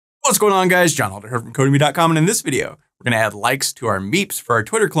What's going on, guys? John Halder here from Codemy.com, and in this video, we're going to add likes to our Meeps for our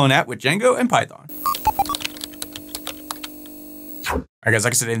Twitter clone app with Django and Python. All right, guys,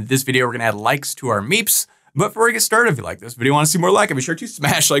 like I said, in this video, we're going to add likes to our Meeps. But before we get started, if you like this video, want to see more like it, be sure to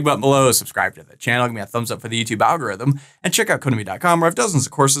smash the like button below, subscribe to the channel, give me a thumbs up for the YouTube algorithm, and check out Codemy.com, where I have dozens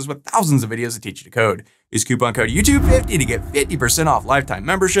of courses with thousands of videos that teach you to code. Use coupon code YouTube50 to get 50% off lifetime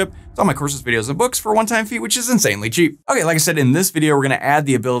membership. It's all my courses, videos, and books for a one-time fee, which is insanely cheap. Okay, like I said, in this video, we're going to add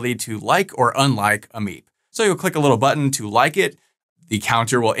the ability to like or unlike a Meep. So you'll click a little button to like it, the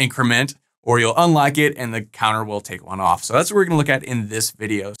counter will increment, or you'll unlike it and the counter will take one off. So that's what we're gonna look at in this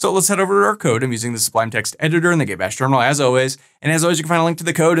video. So let's head over to our code. I'm using the Sublime Text Editor in the Git Bash terminal as always. And as always, you can find a link to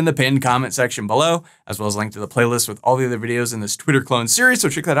the code in the pinned comment section below, as well as a link to the playlist with all the other videos in this Twitter clone series. So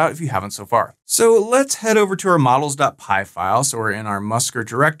check that out if you haven't so far. So let's head over to our models.py file. So we're in our Musker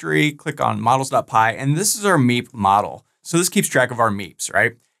directory, click on models.py, and this is our Meep model. So this keeps track of our Meeps,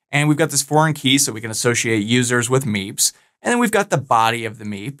 right? And we've got this foreign key so we can associate users with Meeps. And then we've got the body of the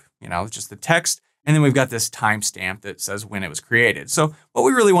Meep, you know, just the text. And then we've got this timestamp that says when it was created. So what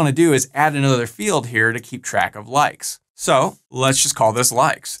we really want to do is add another field here to keep track of likes. So let's just call this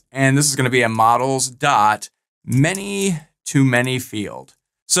likes. And this is going to be a models.many-to-many field.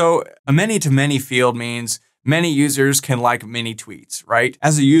 So a many-to-many field means many users can like many tweets, right?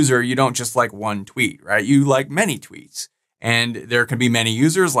 As a user, you don't just like one tweet, right? You like many tweets. And there can be many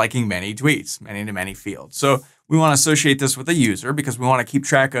users liking many tweets, many-to-many field. So we want to associate this with a user because we want to keep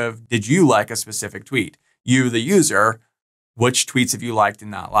track of, did you like a specific tweet? You, the user, which tweets have you liked and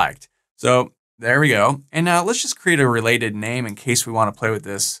not liked? So there we go. And now let's just create a related name in case we want to play with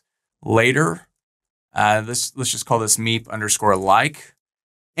this later. Let's just call this Meep_like.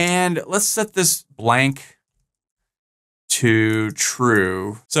 And let's set this blank to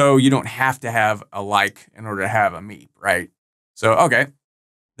true. So you don't have to have a like in order to have a Meep, right? So, okay,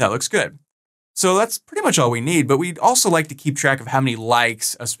 that looks good. So that's pretty much all we need, but we'd also like to keep track of how many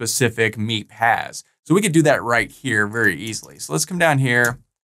likes a specific Meep has. So we could do that right here very easily. So let's come down here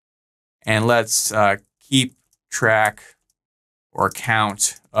and let's keep track or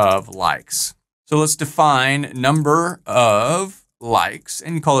count of likes. So let's define number of likes,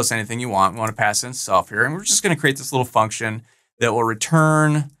 and you call this anything you want. We want to pass in self here, and we're just going to create this little function that will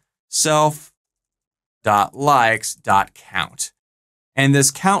return self.likes.count. And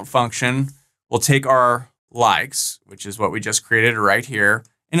this count function will take our likes, which is what we just created right here,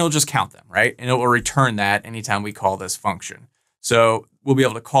 and it'll just count them, right? And it will return that anytime we call this function. So we'll be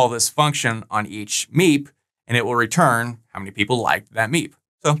able to call this function on each Meep, and it will return how many people liked that Meep.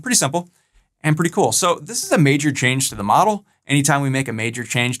 So pretty simple and pretty cool. So this is a major change to the model. Anytime we make a major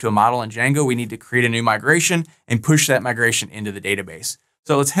change to a model in Django, we need to create a new migration and push that migration into the database.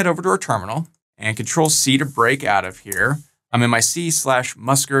 So let's head over to our terminal and Control-C to break out of here. I'm in my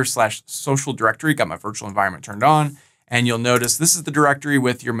C/Musker/social directory, got my virtual environment turned on, and you'll notice this is the directory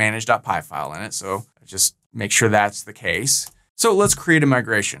with your manage.py file in it. So just make sure that's the case. So let's create a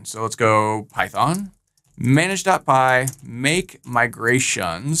migration. So let's go Python, manage.py, make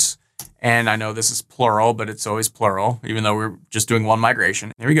migrations. And I know this is plural, but it's always plural, even though we're just doing one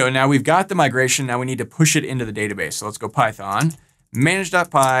migration. There we go. Now we've got the migration. Now we need to push it into the database. So let's go Python,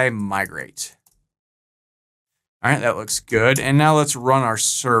 manage.py, migrate. All right, that looks good. And now let's run our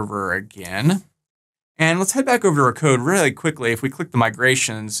server again. And let's head back over to our code really quickly. If we click the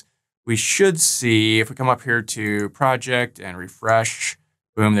migrations, we should see, if we come up here to project and refresh,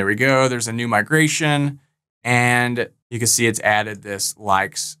 boom, there we go. There's a new migration. And you can see it's added this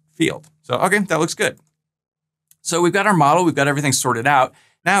likes field. So, okay, that looks good. So we've got our model, we've got everything sorted out.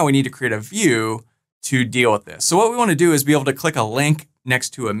 Now we need to create a view to deal with this. So what we want to do is be able to click a link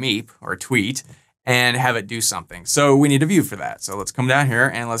next to a Meep or a tweet and have it do something. So we need a view for that. So let's come down here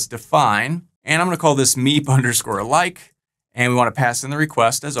and let's define, and I'm going to call this Meep_like, and we want to pass in the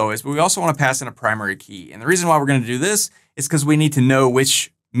request as always, but we also want to pass in a primary key. And the reason why we're going to do this is because we need to know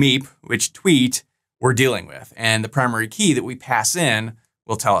which Meep, which tweet we're dealing with. And the primary key that we pass in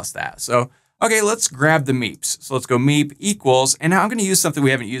will tell us that. So, okay, let's grab the Meeps. So let's go Meep equals, and now I'm going to use something we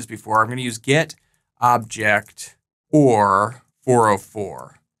haven't used before. I'm going to use get object or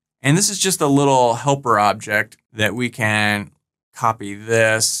 404. And this is just a little helper object that we can copy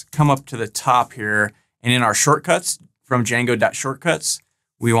this, come up to the top here, and in our shortcuts from Django.shortcuts,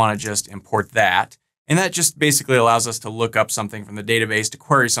 we want to just import that. And that just basically allows us to look up something from the database, to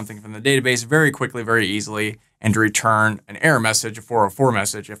query something from the database very quickly, very easily, and to return an error message, a 404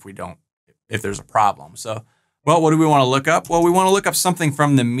 message if there's a problem. So, well, what do we want to look up? Well, we want to look up something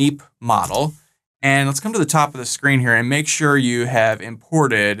from the Meep model. And let's come to the top of the screen here and make sure you have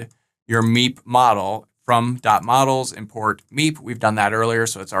imported your Meep model from .models, import Meep. We've done that earlier,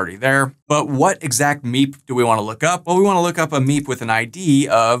 so it's already there. But what exact Meep do we want to look up? Well, we want to look up a Meep with an ID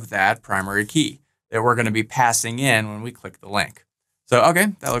of that primary key that we're going to be passing in when we click the link. So, okay,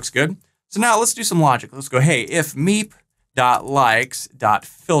 that looks good. So now let's do some logic. Let's go, hey, if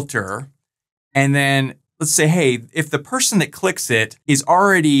Meep.likes.filter, and then let's say, hey, if the person that clicks it is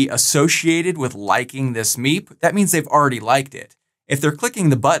already associated with liking this Meep, that means they've already liked it. If they're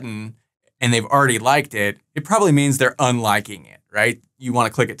clicking the button and they've already liked it, it probably means they're unliking it, right? You want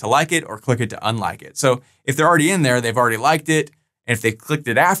to click it to like it or click it to unlike it. So if they're already in there, they've already liked it. And if they clicked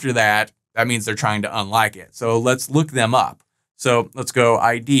it after that, that means they're trying to unlike it. So let's look them up. So let's go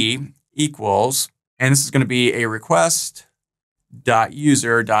ID equals, and this is going to be a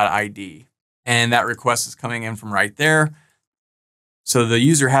request.user.id. And that request is coming in from right there. So the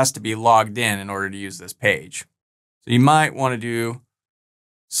user has to be logged in order to use this page. So you might want to do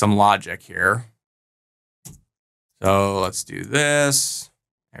some logic here. So let's do this.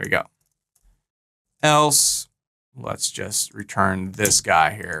 There we go. Else, let's just return this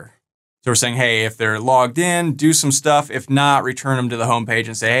guy here. So we're saying, hey, if they're logged in, do some stuff. If not, return them to the home page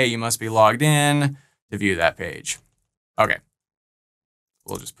and say, hey, you must be logged in to view that page. Okay.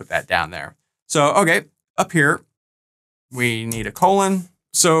 We'll just put that down there. So, okay, up here, we need a colon.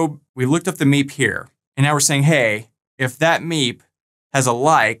 So we looked up the Meep here. And now we're saying, hey, if that Meep has a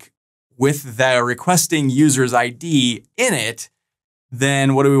like with the requesting user's ID in it,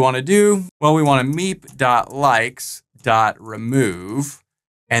 then what do we want to do? Well, we want to meep.likes.remove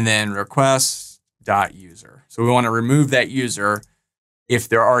and then request.user. So we want to remove that user if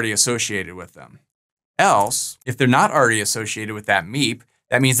they're already associated with them. Else, if they're not already associated with that Meep,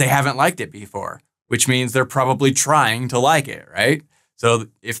 that means they haven't liked it before, which means they're probably trying to like it, right? So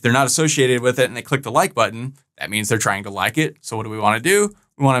if they're not associated with it and they click the like button, that means they're trying to like it. So what do we want to do?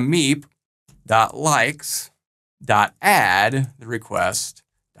 We want to meep.likes.add the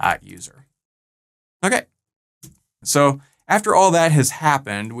request.user. Okay. So after all that has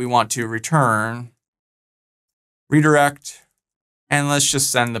happened, we want to return, redirect, and let's just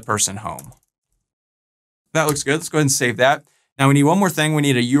send the person home. That looks good. Let's go ahead and save that. Now we need one more thing. We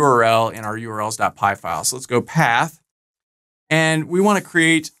need a URL in our urls.py file. So let's go path, and we want to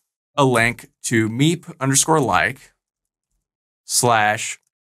create a link to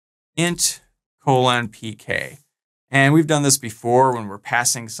meep_like/int::pk. And we've done this before when we're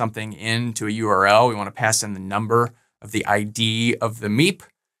passing something into a URL. We want to pass in the number of the ID of the Meep.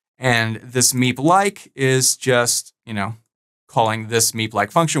 And this Meep like is just, calling this Meep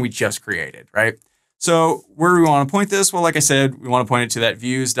like function we just created, right? So where do we want to point this? Well, like I said, we want to point it to that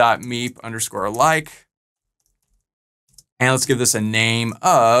views.meep_like. And let's give this a name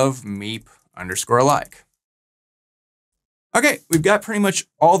of meep_like. Okay, we've got pretty much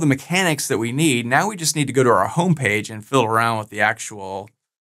all the mechanics that we need. Now we just need to go to our home page and fiddle around with the actual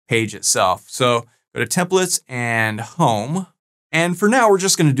page itself. So go to templates and home. And for now, we're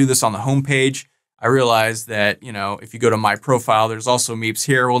just going to do this on the home page. I realize that, if you go to my profile, there's also Meeps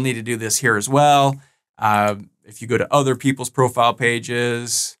here. We'll need to do this here as well. If you go to other people's profile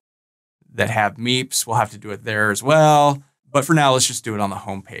pages that have Meeps, we'll have to do it there as well. But for now, let's just do it on the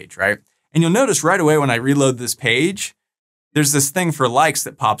home page, right? And you'll notice right away when I reload this page, there's this thing for likes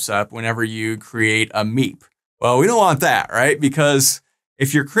that pops up whenever you create a Meep. Well, we don't want that, right? Because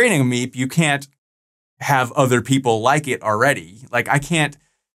if you're creating a Meep, you can't have other people like it already. Like I can't,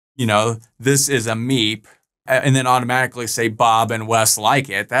 this is a Meep and then automatically say Bob and Wes like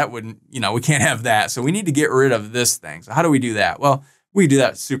it. That wouldn't, we can't have that. So we need to get rid of this thing. So how do we do that? Well, we do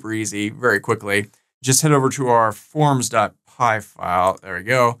that super easy, very quickly. Just head over to our Forms.py file. There we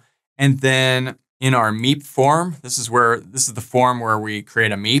go. And then in our Meep form, this is the form where we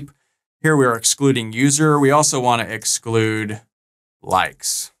create a Meep. Here we are excluding user. We also want to exclude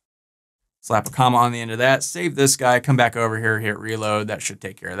likes. Slap a comma on the end of that, save this guy, come back over here, hit reload. That should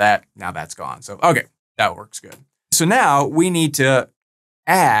take care of that. Now that's gone. So, okay, that works good. So now we need to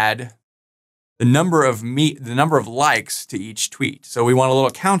add the number of likes to each tweet. So we want a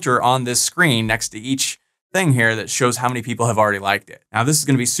little counter on this screen next to each thing here that shows how many people have already liked it. Now this is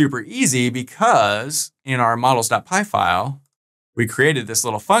going to be super easy because in our models.py file, we created this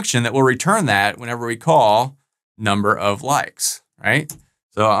little function that will return that whenever we call number of likes, right?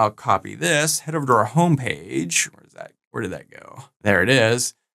 So I'll copy this, head over to our home page. Where did that go? There it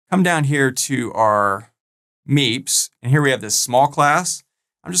is. Come down here to our Meeps, and here we have this small class.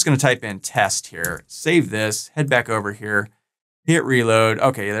 I'm just going to type in test here, save this, head back over here, hit reload.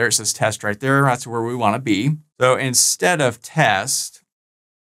 Okay, there it says test right there. That's where we want to be. So instead of test,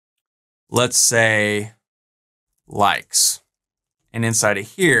 let's say likes. And inside of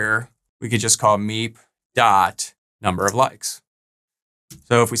here, we could just call Meep dot number of likes.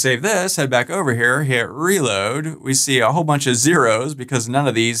 So if we save this, head back over here, hit reload, we see a whole bunch of zeros because none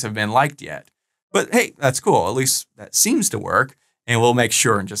of these have been liked yet. But hey, that's cool. At least that seems to work. And we'll make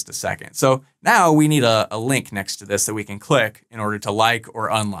sure in just a second. So now we need a link next to this that we can click in order to like or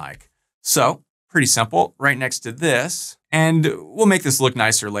unlike. So pretty simple, right next to this. And we'll make this look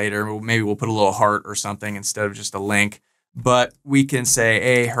nicer later. Maybe we'll put a little heart or something instead of just a link. But we can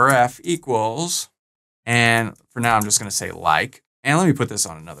say href equals, and for now I'm just going to say like. And let me put this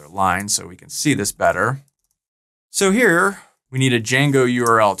on another line so we can see this better. So here we need a Django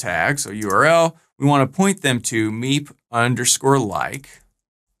URL tag. So URL, we want to point them to meep_like.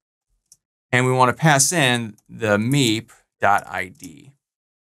 And we want to pass in the meep.id.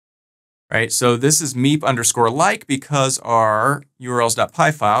 Right, so this is meep_like because our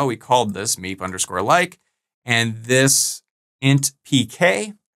urls.py file, we called this meep_like. And this int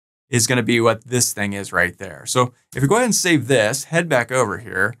pk is going to be what this thing is right there. So if we go ahead and save this, head back over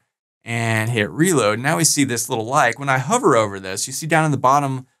here and hit reload. Now we see this little like. When I hover over this, you see down in the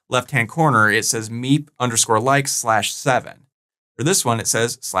bottom left-hand corner, it says meep_like /7. For this one, it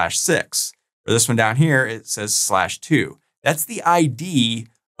says /6. For this one down here, it says /2. That's the ID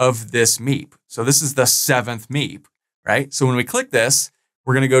of this meep. So this is the 7th meep, right? So when we click this,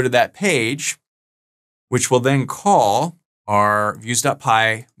 we're going to go to that page, which will then call our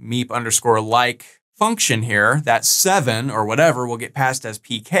Views.py meep_like function here. That 7 or whatever will get passed as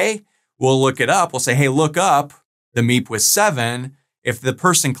PK. We'll look it up. We'll say, hey, look up the meep with 7. If the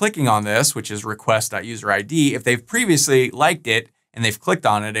person clicking on this, which is request.userid, if they've previously liked it and they've clicked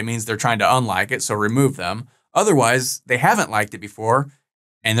on it, it means they're trying to unlike it, so remove them. Otherwise, they haven't liked it before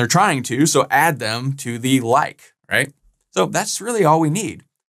and they're trying to, so add them to the like, right? So that's really all we need.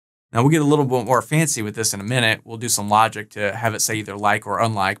 Now we'll get a little bit more fancy with this in a minute. We'll do some logic to have it say either like or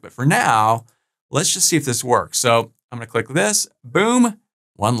unlike, but for now, let's just see if this works. So I'm gonna click this, boom,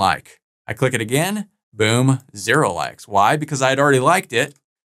 1 like. I click it again, boom, 0 likes. Why? Because I had already liked it.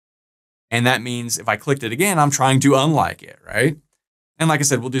 And that means if I clicked it again, I'm trying to unlike it, right? And like I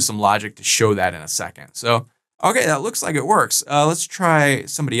said, we'll do some logic to show that in a second. So, okay, that looks like it works. Let's try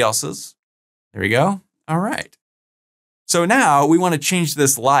somebody else's. There we go. All right. So now we want to change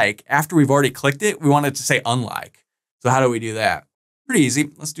this like after we've already clicked it. We want it to say unlike. So how do we do that? Pretty easy.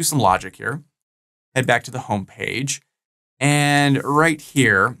 Let's do some logic here. Head back to the home page. And right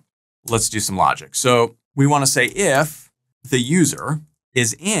here, let's do some logic. So we want to say if the user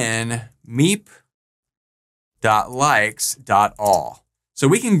is in meep.likes.all. So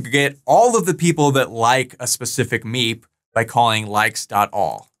we can get all of the people that like a specific meep by calling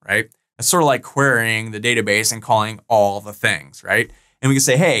likes.all, right? It's sort of like querying the database and calling all the things, right? And we can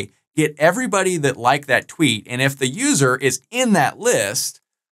say, hey, get everybody that liked that tweet. And if the user is in that list,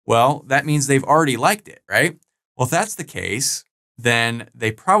 well, that means they've already liked it, right? Well, if that's the case, then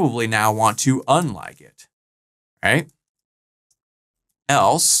they probably now want to unlike it, right?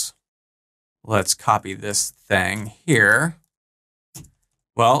 Else, let's copy this thing here.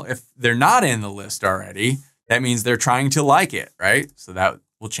 Well, if they're not in the list already, that means they're trying to like it, right? So that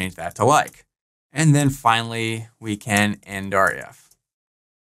we'll change that to like. And then finally, we can end our if.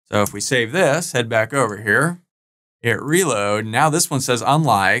 So if we save this, head back over here, hit reload. Now this one says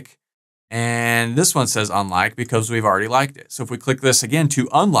unlike, and this one says unlike because we've already liked it. So if we click this again to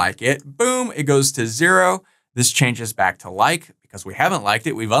unlike it, boom, it goes to 0. This changes back to like because we haven't liked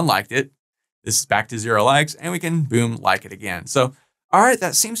it, we've unliked it. This is back to 0 likes, and we can boom, like it again. So, all right,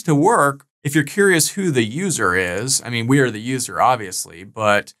 that seems to work. If you're curious who the user is, I mean, we are the user, obviously,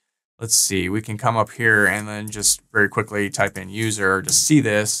 but let's see, we can come up here and then just very quickly type in user to see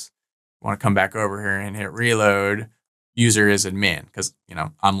this. I want to come back over here and hit reload. User is admin because, you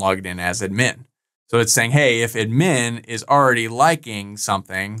know, I'm logged in as admin. So it's saying, hey, if admin is already liking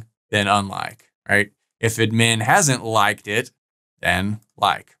something, then unlike, right? If admin hasn't liked it, then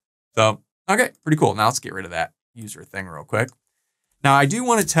like. So, okay, pretty cool. Now let's get rid of that user thing real quick. Now I do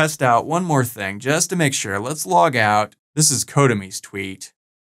want to test out one more thing just to make sure. Let's log out. This is Codemy's tweet.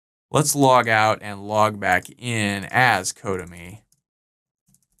 Let's log out and log back in as Codemy.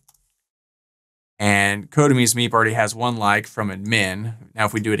 And Codemy's meep already has 1 like from admin. Now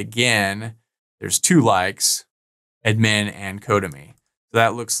if we do it again, there's 2 likes, admin and Codemy. So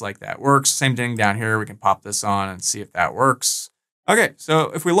that looks like that works. Same thing down here. We can pop this on and see if that works. Okay,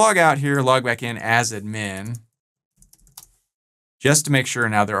 so if we log out here, log back in as admin, just to make sure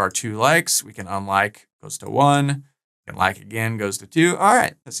now there are 2 likes, we can unlike, goes to 1, we can like again, goes to 2. All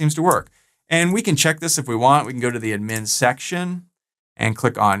right, that seems to work. And we can check this if we want. We can go to the admin section and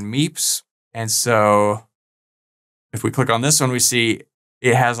click on Meeps. And so if we click on this one, we see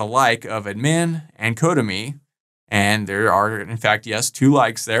it has a like of admin and Codemy. And there are, in fact, yes, 2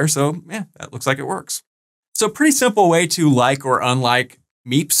 likes there. So yeah, that looks like it works. So pretty simple way to like or unlike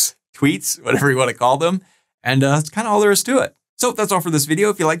Meeps, tweets, whatever you want to call them. And that's kind of all there is to it. So that's all for this video.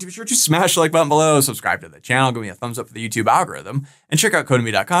 If you liked it, be sure to smash the like button below, subscribe to the channel, give me a thumbs up for the YouTube algorithm, and check out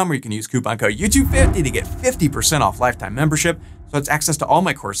Codemy.com where you can use coupon code YouTube50 to get 50% off lifetime membership. So it's access to all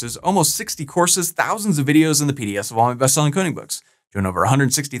my courses, almost 60 courses, thousands of videos, and the PDFs of all my best-selling coding books. Join over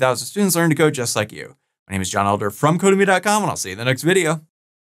 160,000 students learning to code just like you. My name is John Elder from Codemy.com, and I'll see you in the next video.